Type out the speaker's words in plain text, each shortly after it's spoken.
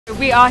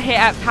We are here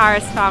at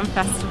Parijs Fan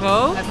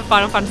Festival for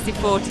Final Fantasy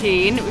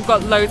XIV. We've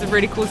got loads of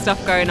really cool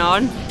stuff going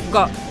on. We've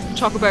got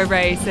chocobo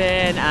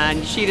racing,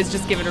 and Sheeta's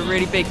just given a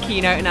really big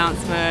keynote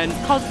announcement.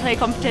 Cosplay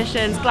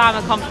competitions,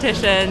 glamour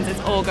competitions, it's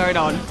all going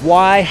on.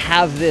 Why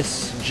have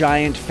this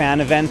giant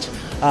fan event?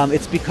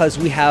 It's because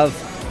we have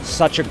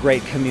such a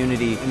great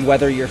community, and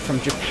whether you're from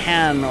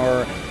Japan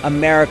or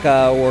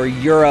America or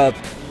Europe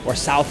or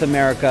South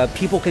America,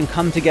 people can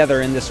come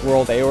together in this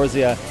world,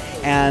 Eorzea,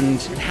 and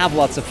have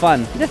lots of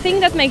fun. The thing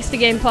that makes the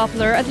game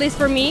popular, at least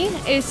for me,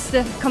 is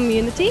the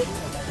community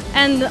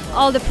and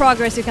all the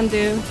progress you can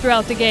do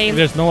throughout the game.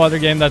 There's no other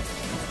game that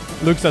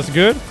looks as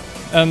good,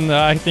 and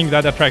I think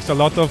that attracts a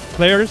lot of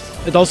players.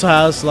 It also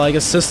has like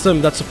a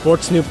system that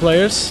supports new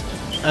players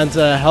and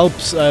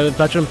helps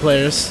veteran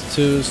players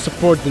to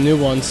support the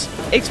new ones.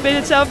 Ik speel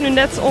het zelf nu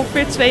net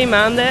ongeveer 2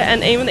 maanden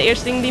en een van de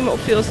eerste dingen die me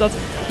opviel is dat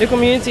de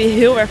community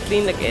heel erg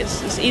vriendelijk is.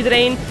 Dus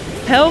iedereen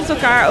helpt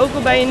elkaar, ook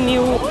al bij een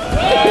nieuw...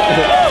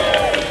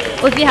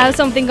 If you have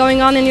something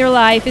going on in your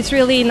life, it's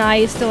really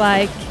nice to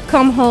like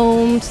come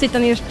home, sit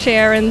on your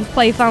chair and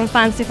play Final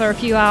Fantasy for a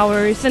few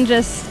hours and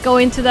just go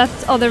into that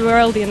other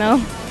world, you know?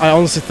 I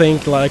honestly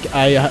think like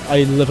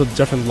I live a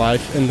different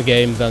life in the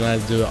game than I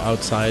do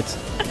outside.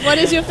 What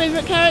is your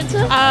favourite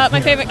character?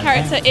 My favourite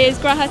character is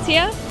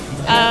Grahatia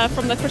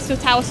from the Crystal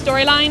Tower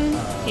storyline.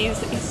 He's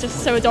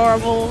just so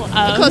adorable.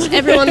 Because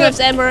everyone loves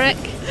Emmerich.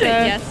 So.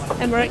 Yes,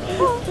 Emmerich.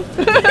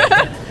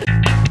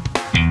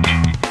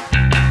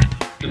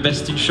 The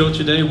best in show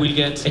today will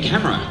get a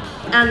camera.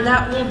 And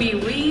that will be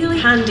really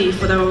handy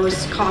for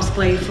those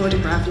cosplay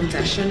photographing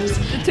sessions.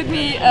 It took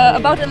me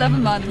about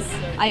 11 months.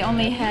 I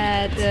only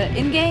had the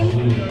in-game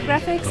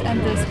graphics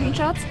and the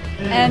screenshots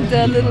and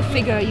the little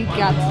figure you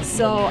get.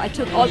 So I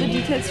took all the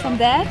details from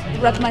that,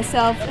 wrapped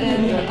myself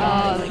in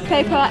like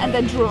paper and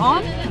then drew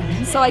on.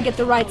 So I get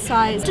the right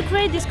size. To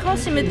create this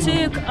costume it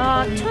took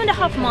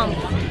 2.5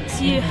 months.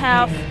 So you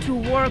have to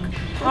work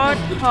hard,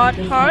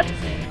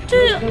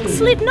 to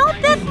sleep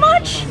not that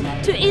much,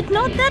 to eat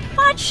not that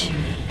much.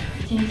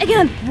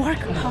 Again, work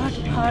hard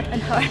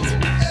and hard.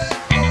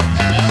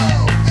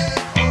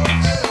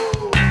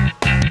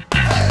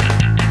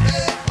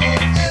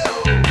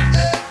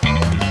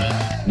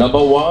 Number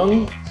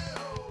 1.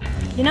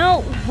 You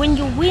know, when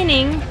you're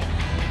winning,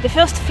 the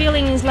first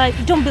feeling is like,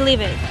 you don't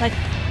believe it. Like,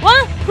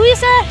 what? Who is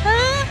that?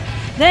 Huh?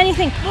 Then you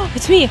think, oh,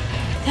 it's me.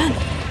 Then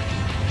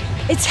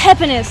it's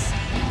happiness.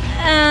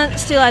 And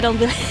still I don't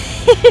believe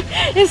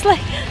it. It's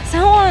like,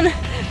 someone,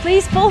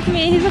 please poke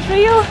me, is it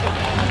real?